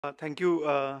Thank you,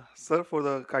 sir, for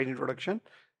the kind introduction.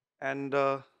 And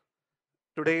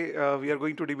today we are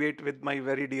going to debate with my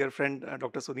very dear friend,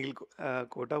 Dr. Sunil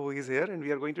Kota, who is here, and we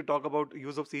are going to talk about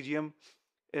use of CGM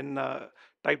in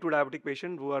type 2 diabetic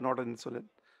patients who are not on insulin.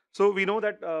 So we know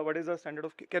that what is the standard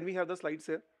of? Can we have the slides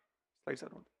here? Slides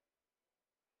are on.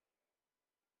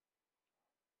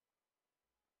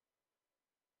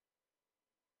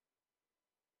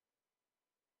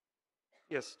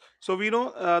 Yes. So we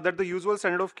know that the usual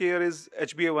standard of care is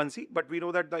HbA1c, but we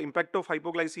know that the impact of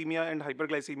hypoglycemia and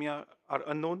hyperglycemia are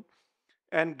unknown,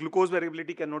 and glucose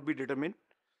variability cannot be determined.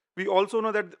 We also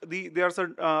know that there are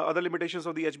certain other limitations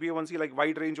of the HbA1c, like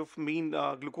wide range of mean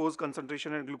glucose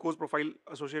concentration and glucose profile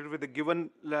associated with the given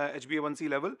HbA1c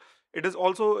level. It is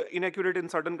also inaccurate in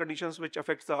certain conditions, which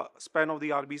affects the span of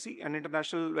the RBC, and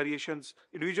international variations,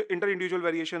 inter-individual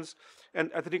variations, and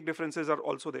ethnic differences are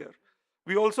also there.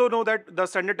 We also know that the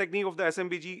standard technique of the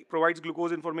SMBG provides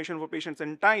glucose information for patients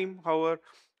in time. However,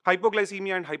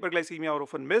 hypoglycemia and hyperglycemia are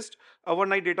often missed.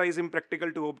 Overnight data is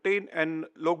impractical to obtain, and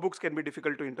logbooks can be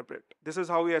difficult to interpret. This is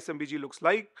how a SMBG looks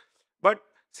like. But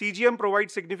CGM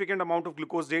provides significant amount of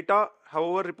glucose data.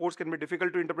 However, reports can be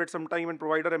difficult to interpret sometime, and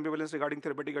provider ambivalence regarding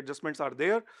therapeutic adjustments are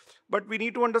there. But we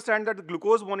need to understand that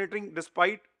glucose monitoring,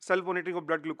 despite self-monitoring of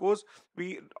blood glucose,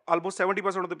 we almost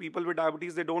 70% of the people with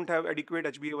diabetes, they don't have adequate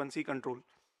HbA1c control.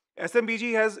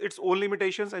 SMBG has its own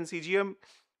limitations, and CGM,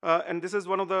 and this is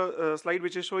one of the slide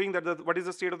which is showing that what is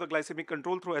the state of the glycemic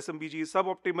control through SMBG is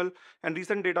suboptimal. And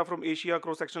recent data from Asia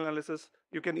cross-sectional analysis,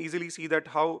 you can easily see that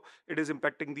how it is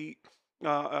impacting the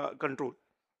control.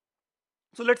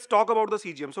 So let's talk about the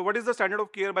CGM. So what is the standard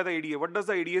of care by the ADA? What does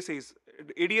the ADA says?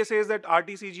 ADA says that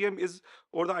RT-CGM is,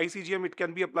 or the ICGM, it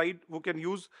can be applied, who can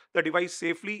use the device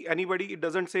safely. Anybody, it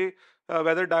doesn't say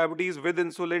whether diabetes with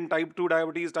insulin, type 2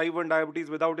 diabetes, type 1 diabetes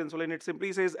without insulin. It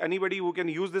simply says anybody who can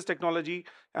use this technology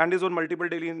and is on multiple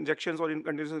daily injections or in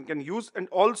conditions can use. And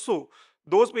also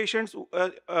those patients who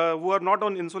are not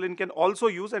on insulin can also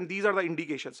use, and these are the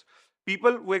indications.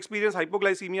 People who experience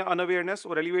hypoglycemia unawareness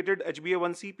or elevated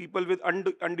HbA1c, people with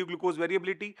undue glucose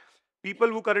variability, people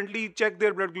who currently check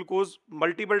their blood glucose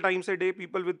multiple times a day,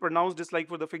 people with pronounced dislike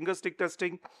for the finger stick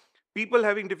testing, people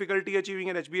having difficulty achieving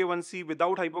an HbA1c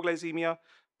without hypoglycemia,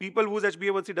 people whose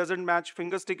HbA1c doesn't match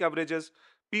finger stick averages,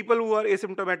 people who are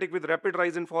asymptomatic with rapid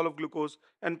rise and fall of glucose,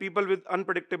 and people with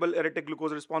unpredictable erratic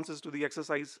glucose responses to the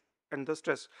exercise and the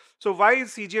stress. So why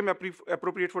is CGM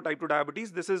appropriate for type 2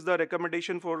 diabetes? This is the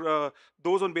recommendation for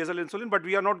those on basal insulin, but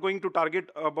we are not going to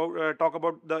talk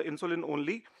about the insulin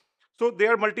only. So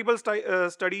there are multiple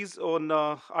studies on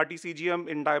RT-CGM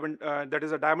in diamond. That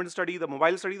is a diamond study, the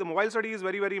mobile study. The mobile study is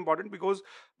very, very important because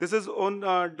this is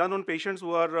done on patients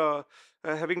who are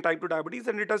having type 2 diabetes,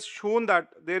 and it has shown that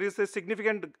there is a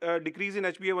significant decrease in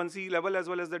HbA1c level as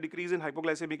well as the decrease in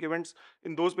hypoglycemic events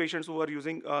in those patients who are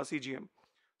using CGM.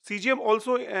 CGM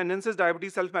also enhances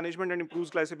diabetes self-management and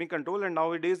improves glycemic control. And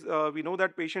nowadays, we know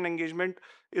that patient engagement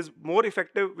is more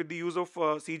effective with the use of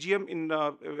CGM in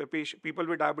people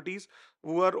with diabetes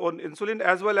who are on insulin,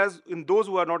 as well as in those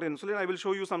who are not on insulin. I will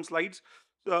show you some slides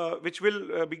which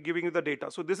will be giving you the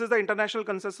data. So this is the international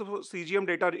consensus of CGM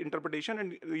data interpretation,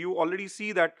 and you already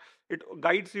see that it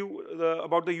guides you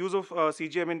about the use of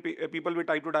CGM in people with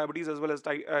type 2 diabetes as well as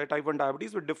type 1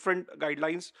 diabetes with different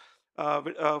guidelines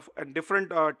and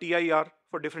different TIR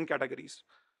for different categories.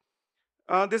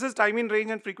 This is time in range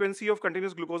and frequency of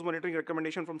continuous glucose monitoring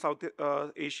recommendation from South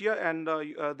Asia, and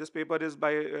this paper is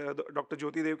by Dr.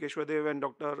 Jyoti Dev Keshwadev and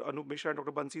Dr. Anup Mishra and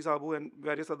Dr. Bansi Sabu, and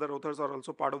various other authors are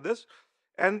also part of this.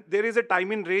 And there is a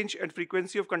time in range and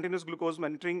frequency of continuous glucose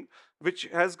monitoring, which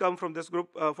has come from this group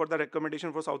for the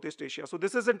recommendation for Southeast Asia. So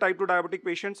this is in type 2 diabetic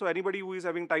patients. So anybody who is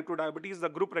having type 2 diabetes, the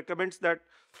group recommends that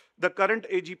the current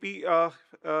AGP,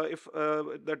 if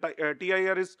the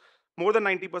TIR is more than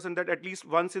 90%, that at least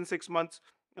once in 6 months,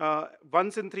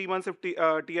 once in 3 months if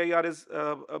TIR is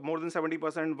more than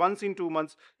 70%, once in 2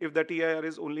 months if the TIR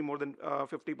is only more than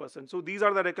 50%. So these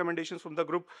are the recommendations from the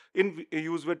group in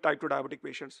use with type 2 diabetic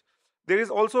patients. There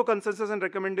is also consensus and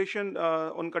recommendation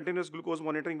on continuous glucose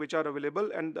monitoring which are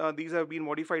available, and these have been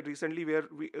modified recently where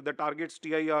the targets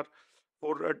TIR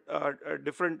for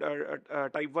different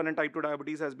type 1 and type 2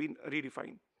 diabetes has been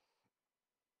redefined.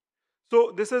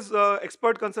 So this is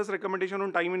expert consensus recommendation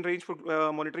on time in range for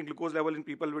monitoring glucose level in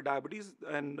people with diabetes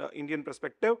and Indian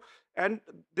perspective. And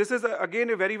this is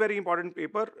again a very, very important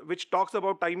paper which talks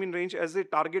about time in range as a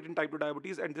target in type 2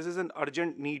 diabetes, and this is an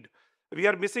urgent need. We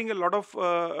are missing a lot of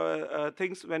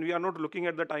things when we are not looking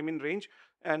at the time in range.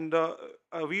 And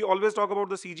we always talk about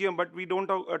the CGM, but we don't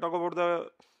talk about the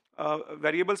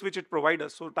variables which it provides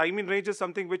us. So time in range is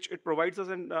something which it provides us,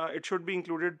 and it should be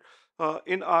included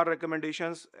in our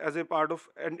recommendations as a part of,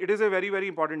 and it is a very, very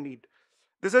important need.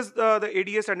 This is the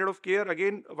ADA standard of care.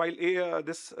 Again, while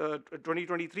this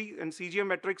 2023 and CGM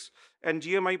metrics and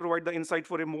GMI provide the insight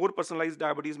for a more personalized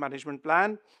diabetes management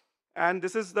plan. And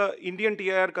this is the Indian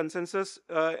TIR consensus.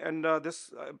 And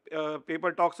this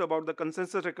paper talks about the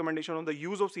consensus recommendation on the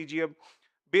use of CGM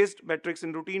based metrics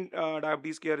in routine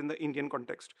diabetes care in the Indian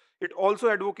context. It also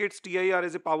advocates TIR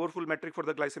as a powerful metric for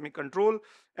the glycemic control,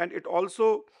 and it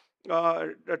also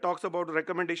talks about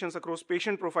recommendations across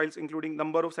patient profiles, including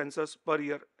number of sensors per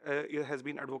year, it has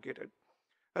been advocated.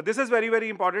 This is very, very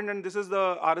important, and this is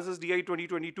the RSSDI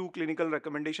 2022 clinical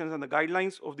recommendations and the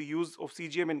guidelines of the use of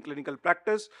CGM in clinical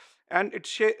practice. And it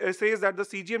says that the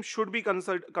CGM should be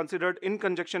considered in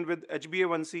conjunction with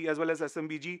HbA1c as well as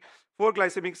SMBG for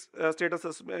glycemic status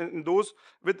assessment in those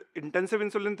with intensive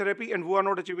insulin therapy and who are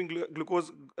not achieving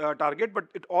glucose target. But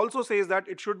it also says that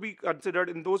it should be considered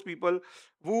in those people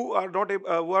who are not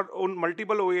who are on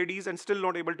multiple OADs and still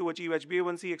not able to achieve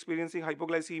HbA1c, experiencing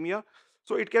hypoglycemia.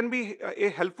 So it can be a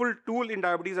helpful tool in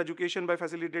diabetes education by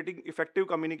facilitating effective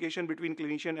communication between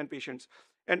clinician and patients.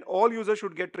 And all users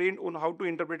should get trained on how to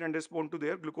interpret and respond to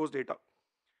their glucose data.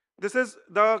 This is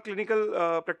the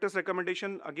clinical practice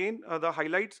recommendation. Again, the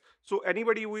highlights. So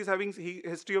anybody who is having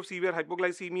history of severe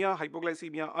hypoglycemia,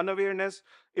 hypoglycemia unawareness,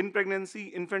 in pregnancy,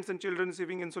 infants and children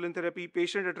receiving insulin therapy,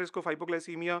 patient at risk of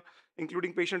hypoglycemia,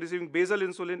 including patient receiving basal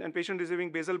insulin and patient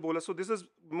receiving basal bolus. So this is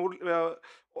more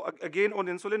again on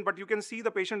insulin, but you can see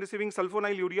the patient receiving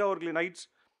sulfonylurea or glinides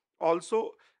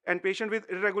also, and patient with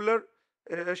irregular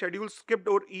schedules, skipped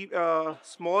or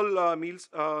small meals.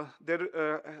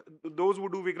 Those who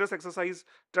do vigorous exercise,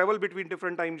 travel between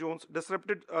different time zones,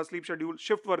 disrupted sleep schedule,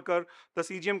 shift worker, the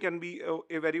CGM can be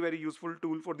a very, very useful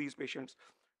tool for these patients.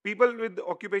 People with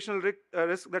occupational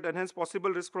risk that enhance possible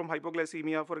risk from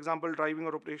hypoglycemia, for example, driving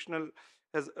or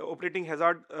operating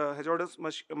hazardous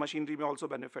machinery may also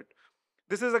benefit.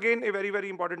 This is again a very, very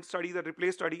important study, the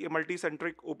replace study, a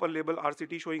multi-centric open label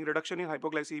RCT showing reduction in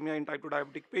hypoglycemia in type 2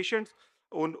 diabetic patients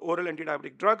on oral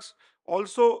anti-diabetic drugs.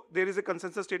 Also, there is a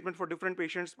consensus statement for different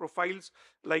patients profiles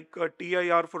like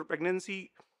TIR for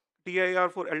pregnancy, TIR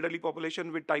for elderly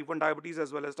population with type 1 diabetes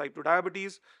as well as type 2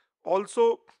 diabetes.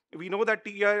 Also, we know that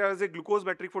TIR is a glucose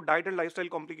metric for diet and lifestyle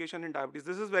complication in diabetes.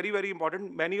 This is very, very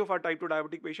important. Many of our type 2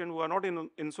 diabetic patients who are not in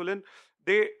insulin,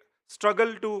 they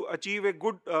struggle to achieve a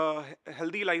good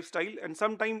healthy lifestyle, and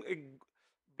sometimes a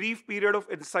brief period of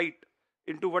insight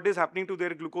into what is happening to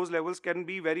their glucose levels can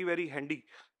be very, very handy,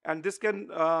 and this can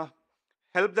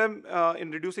help them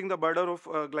in reducing the burden of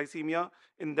glycemia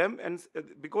in them, and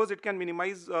because it can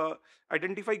minimize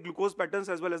identify glucose patterns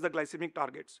as well as the glycemic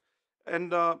targets.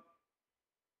 And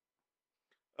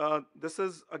this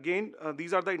is again,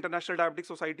 these are the international diabetic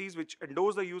societies which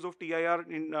endorse the use of TIR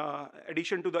in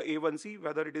addition to the A1C,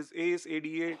 whether it is ACE,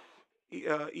 ADA,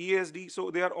 EASD. So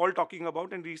they are all talking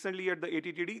about, and recently at the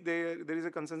ATTD, there is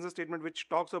a consensus statement which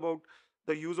talks about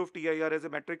the use of TIR as a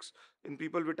metrics in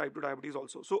people with type 2 diabetes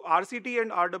also. So RCT and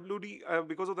RWD,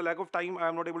 because of the lack of time, I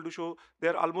am not able to show.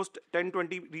 There are almost 10,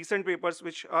 20 recent papers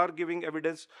which are giving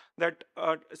evidence that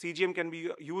CGM can be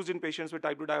used in patients with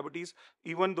type 2 diabetes,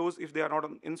 even those if they are not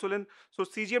on insulin. So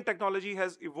CGM technology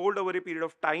has evolved over a period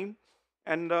of time,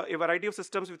 and a variety of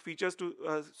systems with features to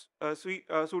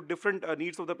suit different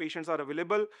needs of the patients are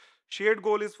available. Shared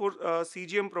goal is for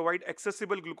CGM provide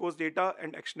accessible glucose data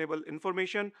and actionable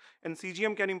information, and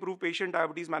CGM can improve patient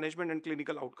diabetes management and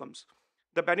clinical outcomes.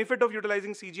 The benefit of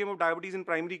utilizing CGM of diabetes in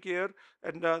primary care,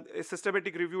 and a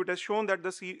systematic review, it has shown that the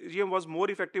CGM was more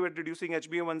effective at reducing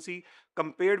HbA1c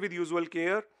compared with usual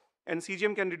care, and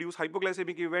CGM can reduce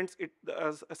hypoglycemic events. It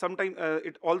sometimes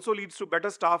it also leads to better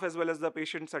staff as well as the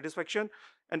patient satisfaction.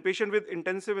 And patient with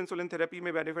intensive insulin therapy may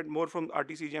benefit more from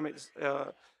RT-CGM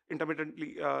intermittent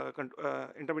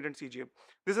CGM.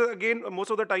 This is again most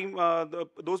of the time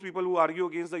those people who argue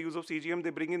against the use of CGM,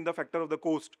 they bring in the factor of the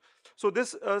cost. So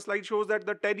this slide shows that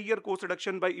the 10-year cost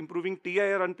reduction by improving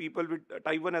TIR on people with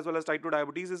type 1 as well as type 2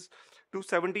 diabetes is to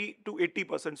 70 to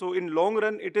 80%. So in long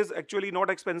run, it is actually not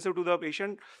expensive to the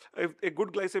patient. If a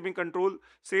good glycemic control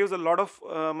saves a lot of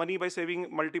money by saving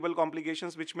multiple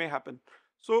complications which may happen.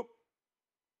 So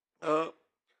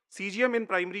CGM in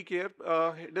primary care,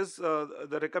 it is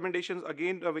the recommendations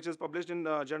again, which is published in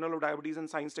the Journal of Diabetes and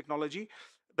Science Technology.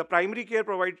 The primary care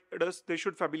providers, they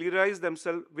should familiarize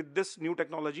themselves with this new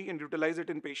technology and utilize it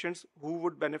in patients who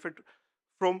would benefit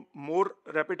from more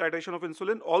rapid titration of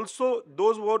insulin. Also,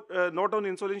 those who are not on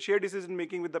insulin, shared decision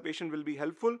making with the patient will be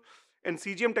helpful. And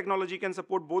CGM technology can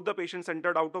support both the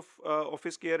patient-centered out of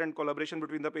office care and collaboration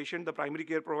between the patient, the primary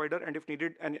care provider, and if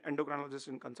needed, an endocrinologist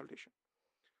in consultation.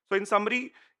 So in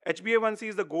summary, HbA1c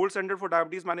is the gold standard for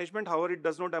diabetes management. However, it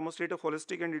does not demonstrate a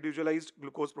holistic and individualized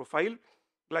glucose profile.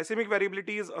 Glycemic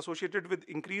variability is associated with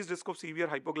increased risk of severe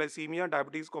hypoglycemia,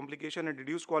 diabetes complication, and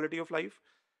reduced quality of life.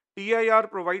 TIR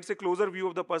provides a closer view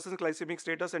of the person's glycemic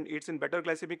status and aids in better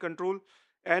glycemic control.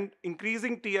 And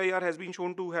increasing TIR has been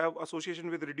shown to have association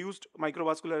with reduced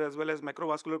microvascular as well as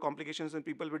macrovascular complications in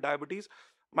people with diabetes.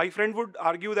 My friend would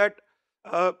argue that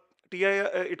uh, TIR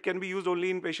it can be used only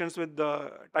in patients with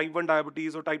type 1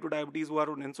 diabetes or type 2 diabetes who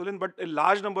are on insulin. But a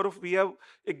large number of we have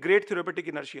a great therapeutic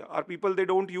inertia. Our people they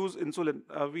don't use insulin.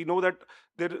 We know that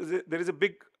there is a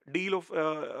big deal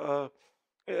of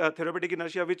therapeutic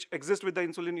inertia which exists with the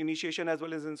insulin initiation as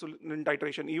well as insulin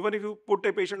titration. Even if you put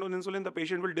a patient on insulin, the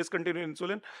patient will discontinue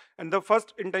insulin. And the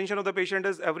first intention of the patient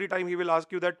is every time he will ask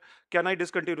you that, can I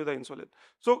discontinue the insulin?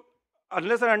 So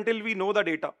unless and until we know the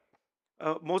data,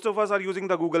 most of us are using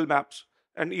the Google Maps.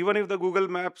 And even if the Google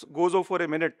Maps goes off for a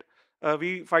minute,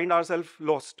 we find ourselves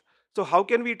lost. So how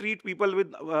can we treat people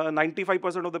with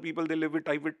 95% of the people they live with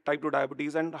type 2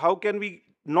 diabetes, and how can we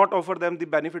not offer them the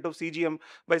benefit of CGM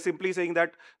by simply saying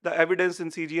that the evidence in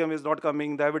CGM is not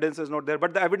coming, the evidence is not there,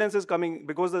 but the evidence is coming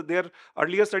because their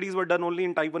earlier studies were done only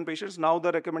in type 1 patients. Now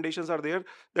the recommendations are there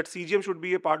that CGM should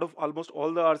be a part of almost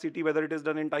all the RCT, whether it is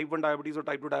done in type 1 diabetes or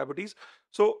type 2 diabetes.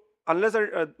 So unless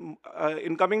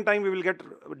in coming time we will get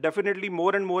definitely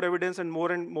more and more evidence and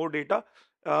more data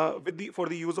for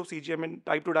the use of CGM in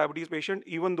type 2 diabetes patient,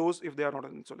 even those if they are not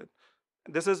on insulin.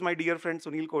 This is my dear friend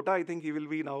Sunil Kota. I think he will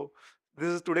be now. This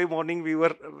is today morning we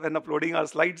were when uploading our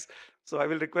slides, so I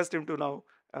will request him to now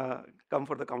come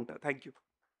for the counter. Thank you.